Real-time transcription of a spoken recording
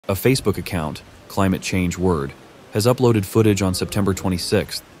A Facebook account, Climate Change Word, has uploaded footage on September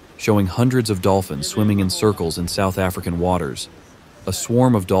 26th showing hundreds of dolphins swimming in circles in South African waters. A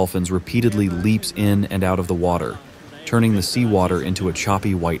swarm of dolphins repeatedly leaps in and out of the water, turning the seawater into a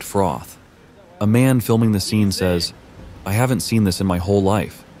choppy white froth. A man filming the scene says, "I haven't seen this in my whole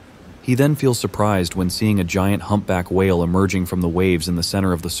life." He then feels surprised when seeing a giant humpback whale emerging from the waves in the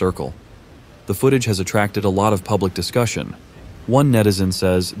center of the circle. The footage has attracted a lot of public discussion. One netizen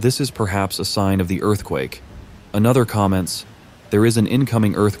says this is perhaps a sign of the earthquake. Another comments, there is an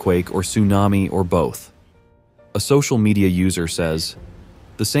incoming earthquake or tsunami or both. A social media user says,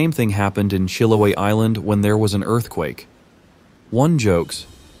 the same thing happened in Chiloé Island when there was an earthquake. One jokes,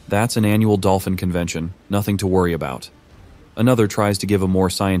 that's an annual dolphin convention, nothing to worry about. Another tries to give a more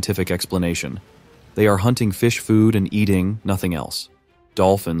scientific explanation. They are hunting fish food and eating, nothing else.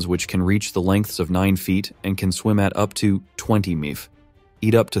 Dolphins, which can reach the lengths of 9 feet and can swim at up to 20 mf,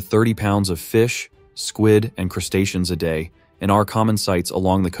 eat up to 30 pounds of fish, squid, and crustaceans a day and are common sights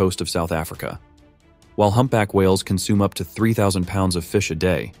along the coast of South Africa, while humpback whales consume up to 3,000 pounds of fish a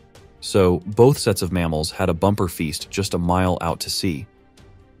day. So, both sets of mammals had a bumper feast just a mile out to sea.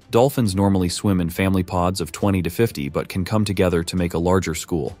 Dolphins normally swim in family pods of 20 to 50 but can come together to make a larger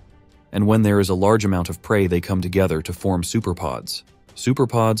school. And when there is a large amount of prey, they come together to form superpods.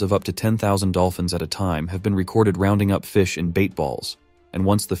 Superpods of up to 10,000 dolphins at a time have been recorded rounding up fish in bait balls, and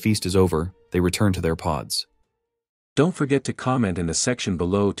once the feast is over, they return to their pods. Don't forget to comment in the section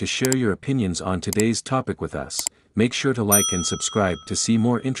below to share your opinions on today's topic with us. Make sure to like and subscribe to see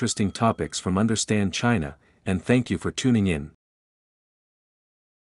more interesting topics from Understand China, and thank you for tuning in.